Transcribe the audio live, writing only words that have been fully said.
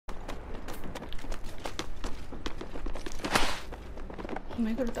Oh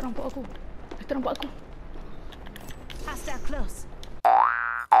my god, dia tak nampak aku. Dia tak nampak aku. Hostile close.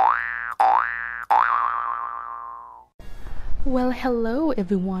 Well, hello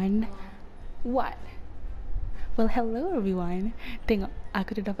everyone. What? Well, hello everyone. Tengok,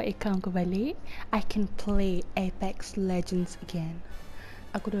 aku dah dapat account aku balik. I can play Apex Legends again.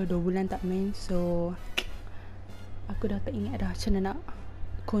 Aku dah 2 bulan tak main, so aku dah tak ingat dah macam mana nak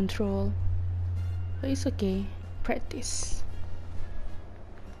control. But it's okay. Practice.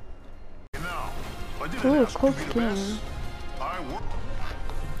 Oh, cool skin.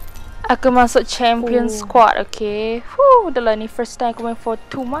 Aku masuk champion squad, okay. Dah lah ni first time aku main for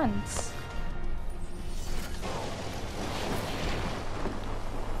 2 months.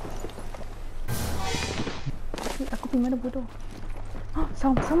 Aku pergi mana bodoh?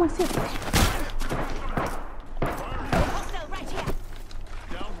 Sama sih.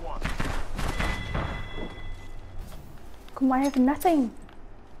 Aku might have nothing.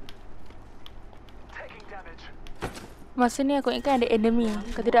 Masa ni aku ingatkan ada enemy.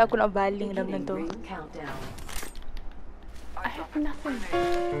 Kalau tidak aku nak baling dalam benda tu. I have nothing.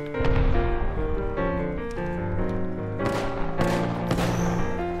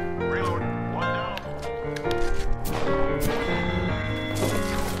 Reload. One down.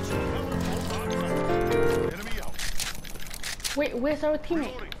 Enemy out. Wait, where's our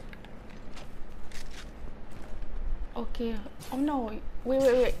teammate? Okay. Oh no.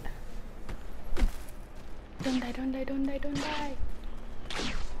 Wait. Don't die.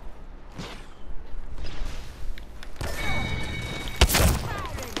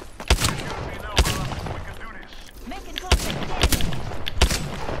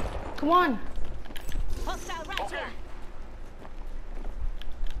 Come on. Hostile right here.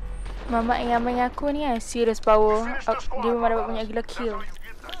 Mama ingat main aku ni kan serious power. Dia memang dapat banyak gila kill.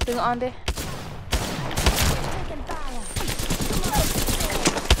 Tengok on deh. Taking fire.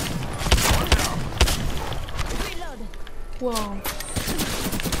 Reload. Wow.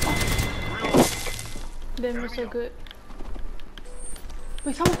 Them was so good.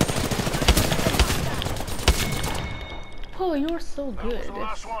 Wait, someone. Oh, you're so That good. was the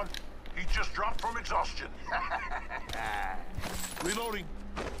last one. He just dropped from exhaustion. Reloading.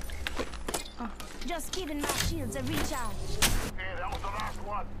 Just giving my shields a recharge. Okay, that was the last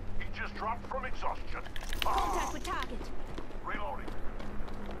one. He just dropped from exhaustion. Contact with target. Reloading.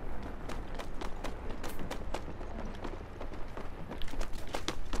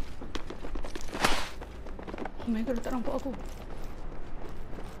 Oh my god, dia tak nampak aku.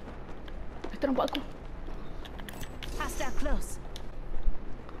 Dia tak nampak aku. Hostile close.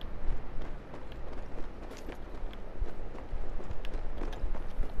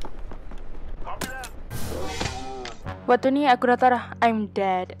 Copy that. Waktu ni aku dah tahu dah I'm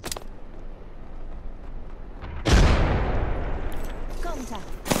dead. Contact.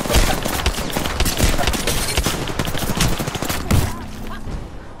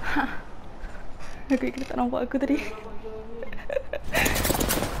 Aku ingat dia tak nampak aku tadi.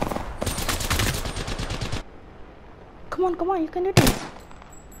 Come on, you can do this.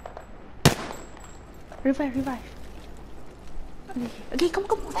 Revive. Okay, come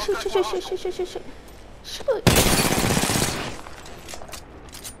on. Shoot.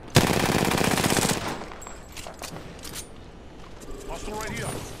 Hostile right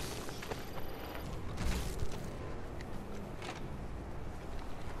here.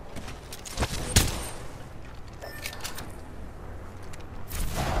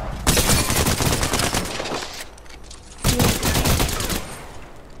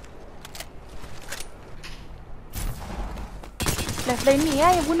 Left line ni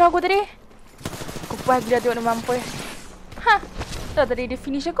yang bunuh aku tadi. Aku puas gila tengok dia mampu. Dah tadi dia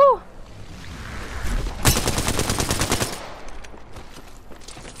finish aku.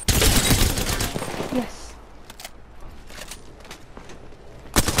 Yes.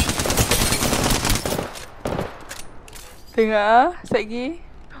 Tengok sekejap lagi.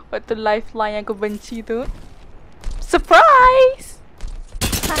 Waktu lifeline yang aku benci tu. Surprise!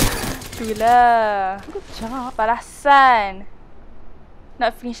 Itulah. Good job. Balasan.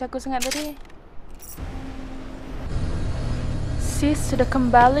 Nak finish aku sangat tadi. Sis sudah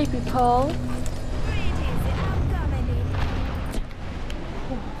kembali, people.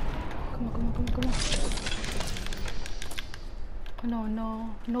 Come on. Oh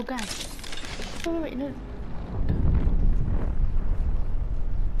no gun. Wait, no.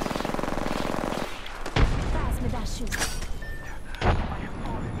 Plasma dash shoot.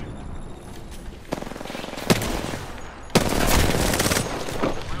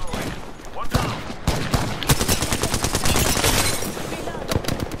 One down.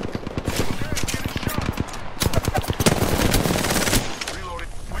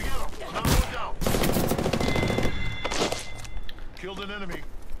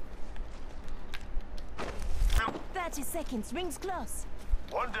 seconds. Rings close.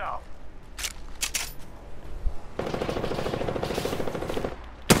 One down.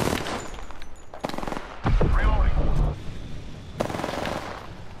 Reloading.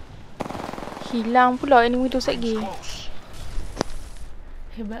 Hilang pula enemy tu lagi. Close.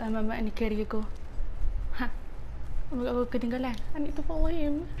 Hebat lah mamak ni carry aku. Ha. Oh my god, aku ketinggalan. I need to follow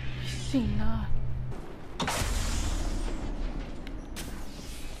him. Singlah.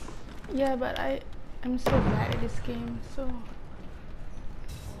 Yeah, but I'm so bad at this game, so...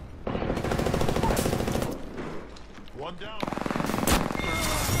 One down.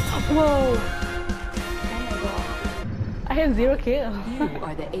 Whoa! Oh my god. I had 0 kill. You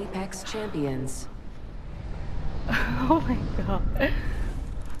are the Apex champions. Oh my god.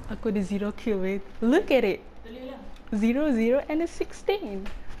 Aku ada 0 kill, wait. Look at it. 0, 0 and a 16.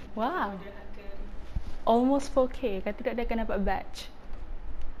 Wow. Almost 4k. Kan tidak dia akan dapat badge.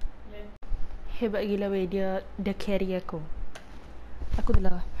 Hebat gila weh, dia carry aku. Aku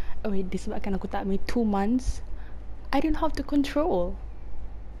telah, oh wait, disebabkan aku tak ambil 2 months, I don't have to control.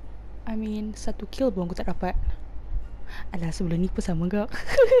 I mean, 1 kill pun aku tak dapat. Alah, sebelum ni pun sama kau.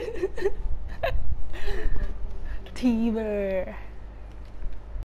 Tiber.